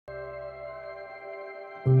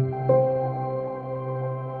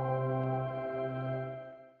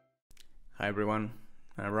everyone,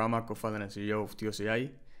 I'm Rama, co-founder and CEO of Theos AI,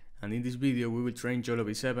 and in this video we will train YOLO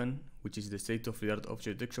v7, which is the state-of-the-art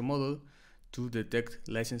object detection model, to detect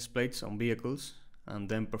license plates on vehicles and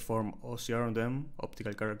then perform OCR on them,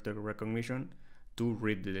 optical character recognition, to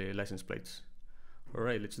read the license plates.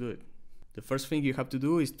 Alright, let's do it. The first thing you have to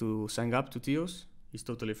do is to sign up to Theos. It's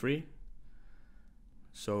totally free.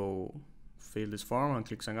 So fill this form and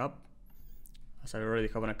click sign up. As I already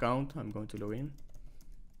have an account, I'm going to log in.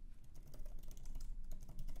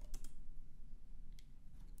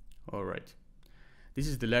 Alright, this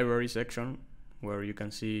is the library section where you can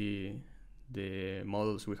see the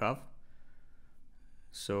models we have.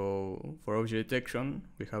 So for object detection,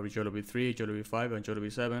 we have YOLO v3, YOLO v5, and YOLO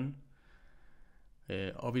v7.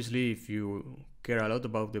 Obviously, if you care a lot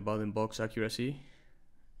about the bounding box accuracy,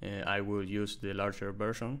 I will use the larger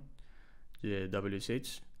version, the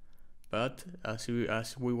W6. But as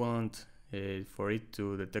we want for it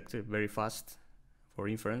to detect it very fast for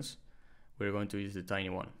inference, we're going to use the tiny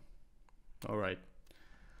one. Alright,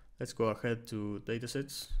 let's go ahead to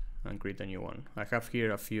datasets and create a new one. I have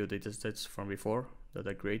here a few datasets from before that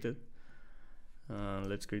I created.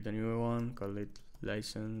 Let's create a new one, call it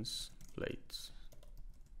license plates.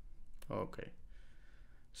 Okay,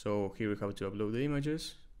 so here we have to upload the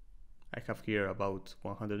images. I have here about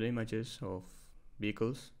 100 images of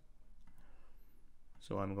vehicles.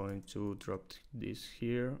 So I'm going to drop this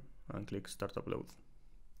here and click start upload.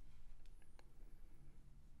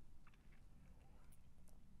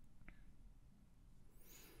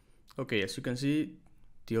 Okay, as you can see,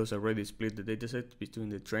 Theos already split the dataset between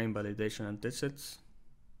the train, validation, and test sets.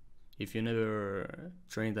 If you never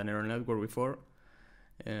trained a neural network before,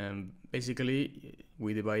 basically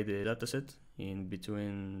we divide the dataset in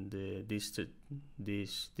between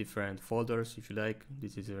these different folders, if you like.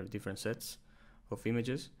 These are different sets of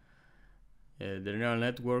images. The neural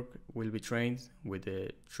network will be trained with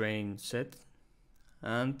the train set,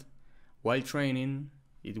 and while training,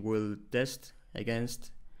 it will test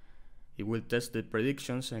the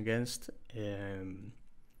predictions against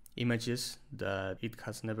images that it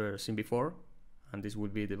has never seen before, and this will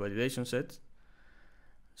be the validation set.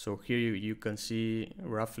 So here you can see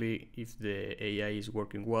roughly if the AI is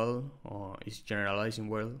working well or is generalizing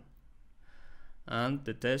well. And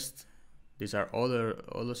the test, these are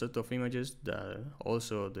other set of images that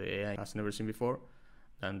also the AI has never seen before,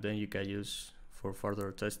 and then you can use for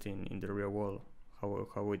further testing in the real world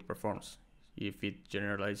how it performs, if it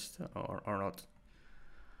generalized or not.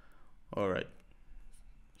 Alright,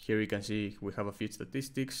 here you can see we have a few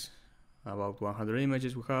statistics, about 100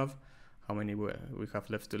 images we have, how many we have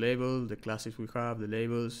left to label, the classes we have, the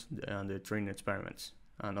labels, and the training experiments,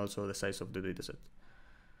 and also the size of the dataset.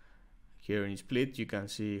 Here in split you can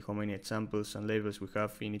see how many examples and labels we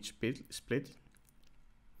have in each split.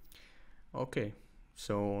 Okay,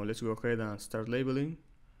 so let's go ahead and start labeling.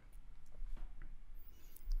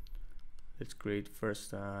 Let's create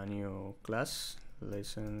first a new class,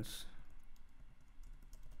 license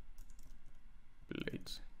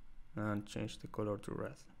plates, and change the color to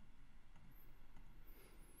red.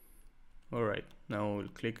 Alright, now we'll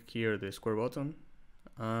click here the square button,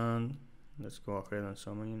 and let's go ahead and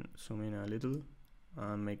zoom in a little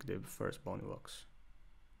and make the first bounding box.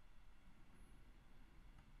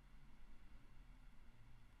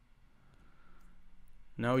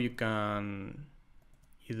 Now you can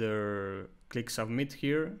either click submit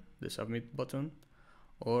here, the submit button,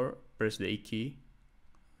 or press the A key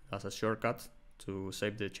as a shortcut to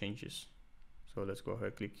save the changes. So let's go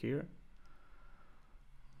ahead, click here.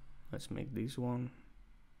 Let's make this one.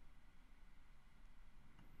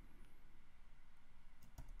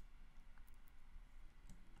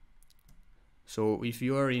 So if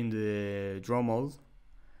you are in the draw mode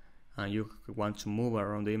and you want to move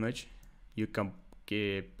around the image, you can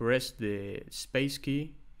press the space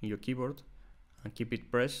key in your keyboard and keep it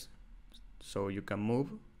pressed so you can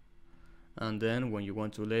move, and then when you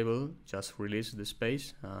want to label, just release the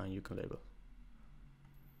space and you can label.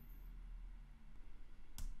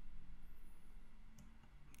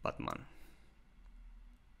 Batman.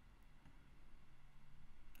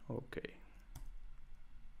 Okay,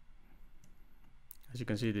 as you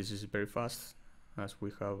can see, this is very fast, as we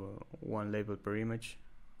have one label per image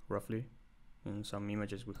roughly. In some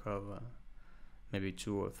images we have maybe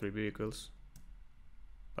 2 or 3 vehicles,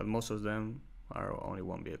 but most of them are only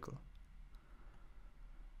one vehicle.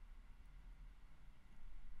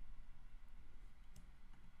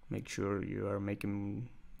 Make sure you are making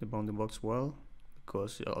the bounding box well,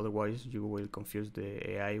 because otherwise you will confuse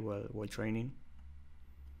the AI while training.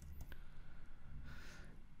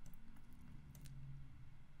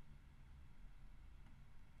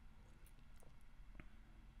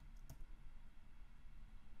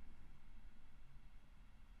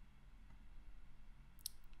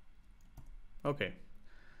 Okay,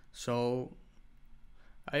 so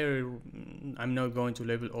I'm not going to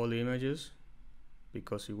label all the images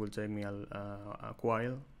because it will take me a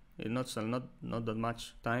while. Not that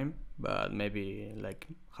much time, but maybe like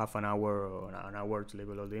half an hour or an hour to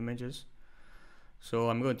label all the images.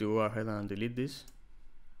 So I'm going to go ahead and delete this.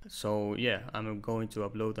 So yeah, I'm going to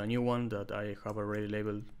upload a new one that I have already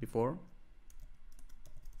labeled before.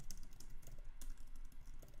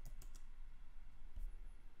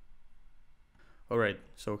 Alright,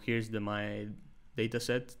 so here's my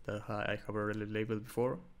dataset that I have already labeled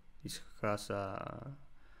before. This has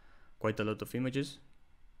quite a lot of images.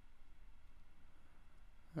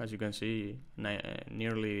 As you can see,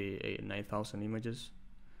 nearly 9,000 images.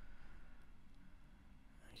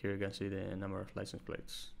 Here you can see the number of license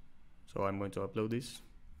plates. So I'm going to upload this.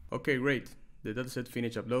 Okay, great. The dataset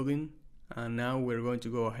finished uploading, and now we're going to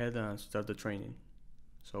go ahead and start the training.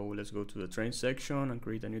 So let's go to the train section and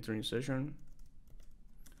create a new training session.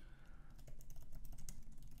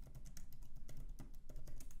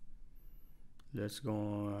 Let's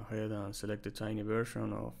go ahead and select the tiny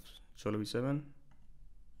version of YOLO v7.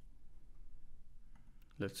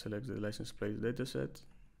 Let's select the license plate dataset.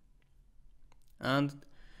 And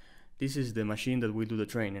this is the machine that will do the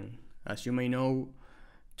training. As you may know,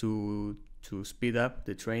 to speed up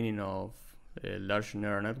the training of large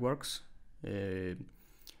neural networks, we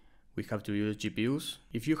have to use GPUs.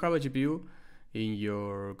 If you have a GPU in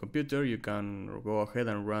your computer, you can go ahead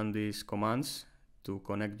and run these commands to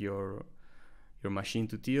connect your machine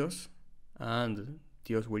to Theos, and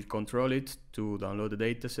Theos will control it to download the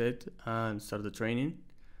dataset and start the training.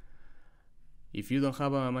 If you don't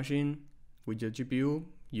have a machine with your GPU,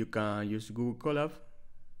 you can use Google Colab.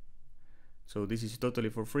 So this is totally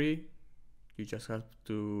for free. You just have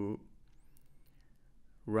to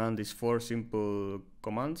run these 4 simple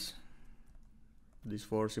commands, these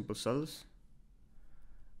 4 simple cells,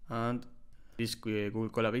 and this Google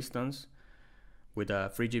Colab instance with a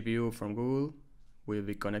free GPU from Google will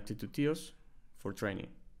be connected to Theos for training.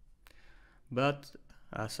 But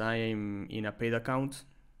as I am in a paid account,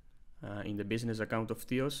 in the business account of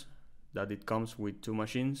Theos, that it comes with 2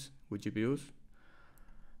 machines with GPUs,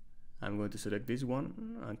 I'm going to select this one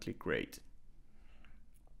and click Create.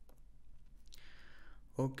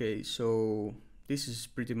 Okay, so this is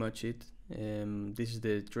pretty much it. This is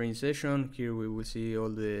the training session. Here we will see all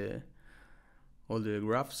the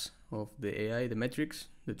graphs of the AI, the metrics,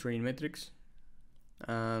 the training metrics.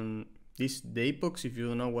 And the epochs, if you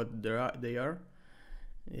don't know what they are,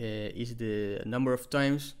 is the number of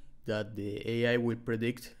times that the AI will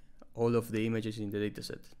predict all of the images in the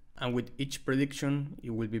dataset. And with each prediction,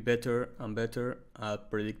 it will be better and better at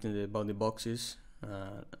predicting the bounding boxes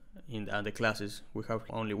and the classes. We have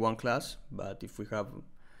only one class, but if we have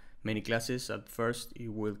many classes, at first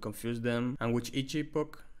it will confuse them. And with each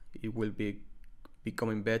epoch, it will be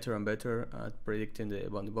becoming better and better at predicting the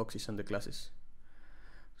bounding boxes and the classes.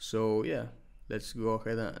 So yeah, let's go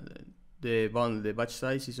ahead and the batch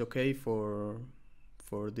size is okay for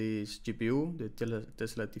this GPU, the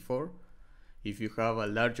Tesla T4. If you have a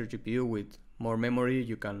larger GPU with more memory,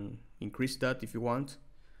 you can increase that if you want,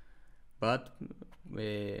 but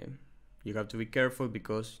you have to be careful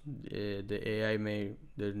because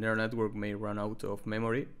the neural network may run out of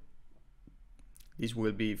memory. This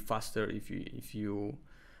will be faster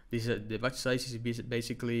the batch size is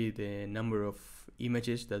basically the number of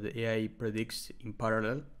images that the AI predicts in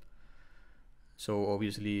parallel. So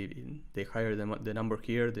obviously, the higher the number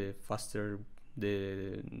here, the faster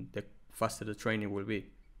the training will be.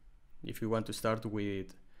 If you want to start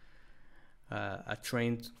with a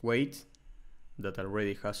trained weight that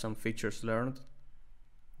already has some features learned,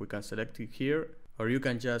 we can select it here, or you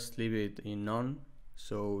can just leave it in none,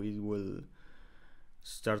 so it will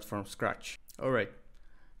start from scratch. All right,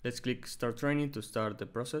 let's click Start Training to start the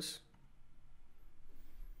process.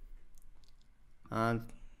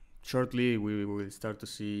 And shortly we will start to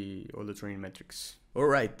see all the training metrics. All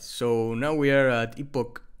right, so now we are at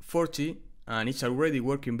epoch 40 and it's already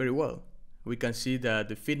working very well. We can see that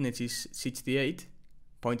the fitness is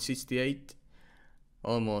 68.68,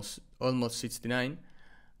 almost 69,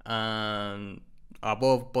 and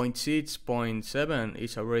above 0.6, 0.7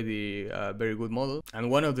 is already a very good model.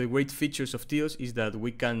 And one of the great features of Theos is that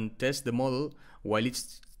we can test the model while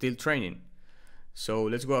it's still training. So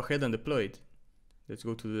let's go ahead and deploy it. Let's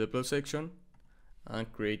go to the deploy section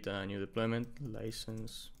and create a new deployment,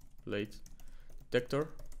 license plate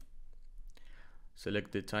detector.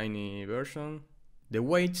 Select the tiny version. The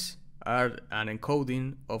weights are an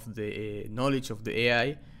encoding of the knowledge of the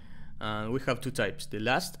AI, and we have 2 types, the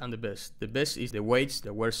last and the best. The best is the weights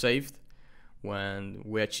that were saved when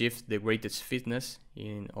we achieved the greatest fitness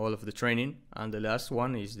in all of the training, and the last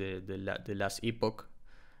one is the last epoch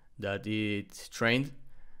that it trained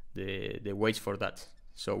the weights for that.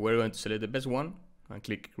 So we're going to select the best one and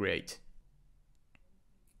click create.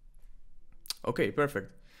 Okay,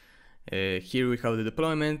 perfect. Here we have the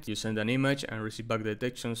deployment. You send an image and receive back the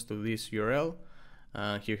detections to this URL.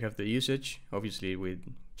 Here we have the usage. Obviously we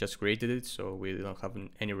just created it, so we don't have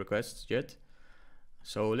any requests yet.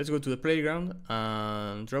 So let's go to the playground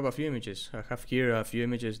and drop a few images. I have here a few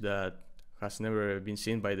images that has never been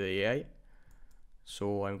seen by the AI,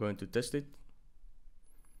 so I'm going to test it.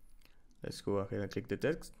 Let's go ahead and click the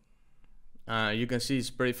text. You can see it's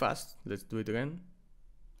pretty fast. Let's do it again.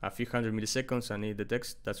 A few hundred milliseconds and it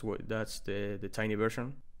detects. That's the tiny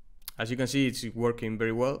version. As you can see, it's working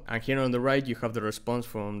very well. And here on the right, you have the response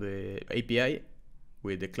from the API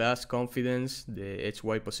with the class, confidence, the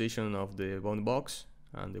HY position of the bound box,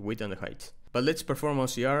 and the width and the height. But let's perform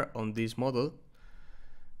OCR on this model.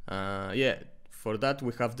 For that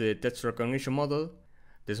we have the text recognition model.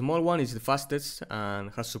 The small one is the fastest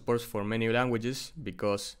and has support for many languages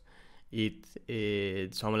because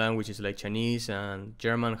some languages like Chinese and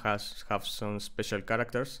German have some special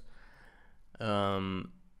characters.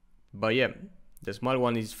 But yeah, the small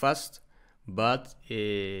one is fast, but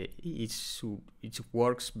it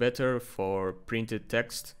works better for printed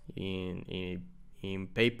text in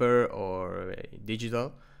paper or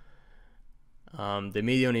digital. The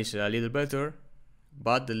medium is a little better,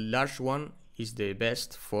 but the large one is the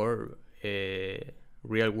best for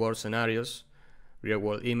real-world scenarios,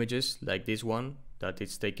 real-world images like this one that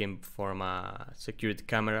is taken from a security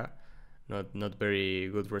camera, not very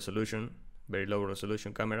good resolution, very low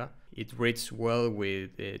resolution camera. It reads well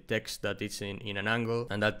with text that is in an angle,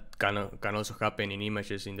 and that can also happen in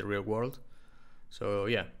images in the real world. So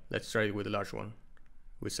yeah, let's try it with the large one.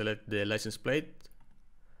 We select the license plate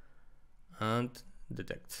and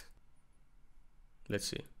detect. Let's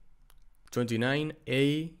see.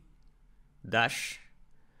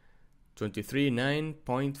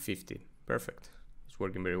 29A-239.50. Perfect. It's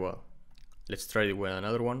working very well. Let's try it with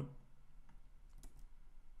another one.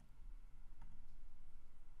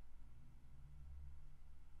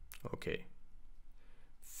 Okay.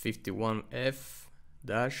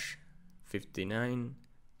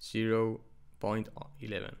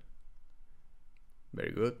 51F-590.11.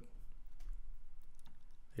 Very good.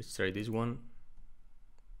 Let's try this one.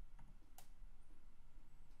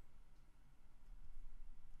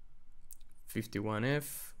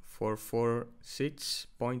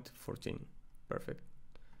 (51F-446.14). Perfect.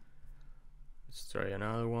 Let's try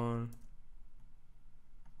another one.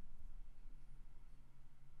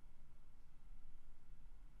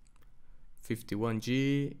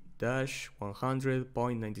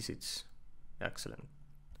 (51G-100.96). Excellent.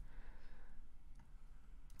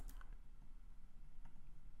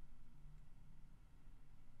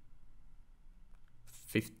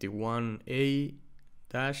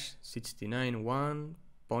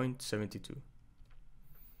 (51A-69.1.72).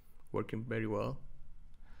 Working very well.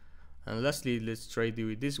 And lastly, let's try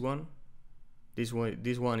with this one. This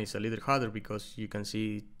one is a little harder because you can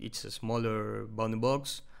see it's a smaller bounding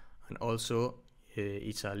box, and also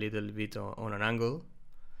it's a little bit on an angle.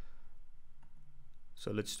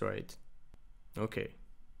 So let's try it. Okay,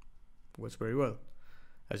 works very well.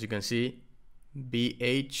 As you can see,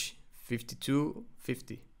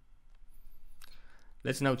 BH5250.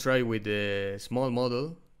 Let's now try with the small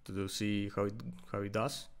model to see how it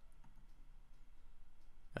does.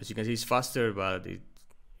 As you can see, it's faster, but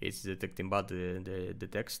it's detecting bad the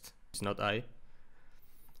text. It's not I.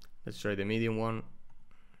 Let's try the medium one.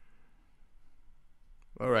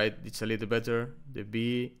 Alright, it's a little better. The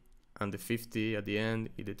B and the 50 at the end,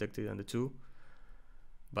 it detected on the 2,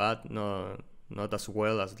 but not as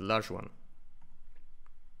well as the large one.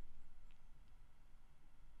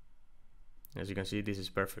 As you can see, this is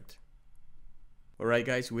perfect. Alright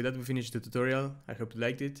guys, with that we finished the tutorial. I hope you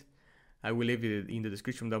liked it. I will leave it in the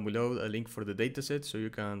description down below a link for the dataset so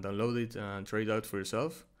you can download it and try it out for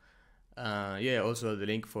yourself. Also the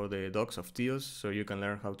link for the docs of Theos so you can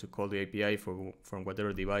learn how to call the API from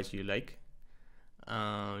whatever device you like.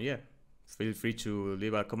 Feel free to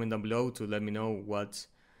leave a comment down below to let me know what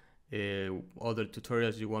other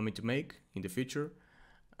tutorials you want me to make in the future.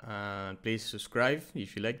 Please subscribe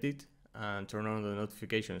if you liked it and turn on the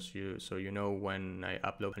notifications so you know when I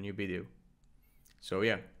upload a new video. So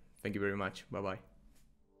yeah, thank you very much. Bye bye.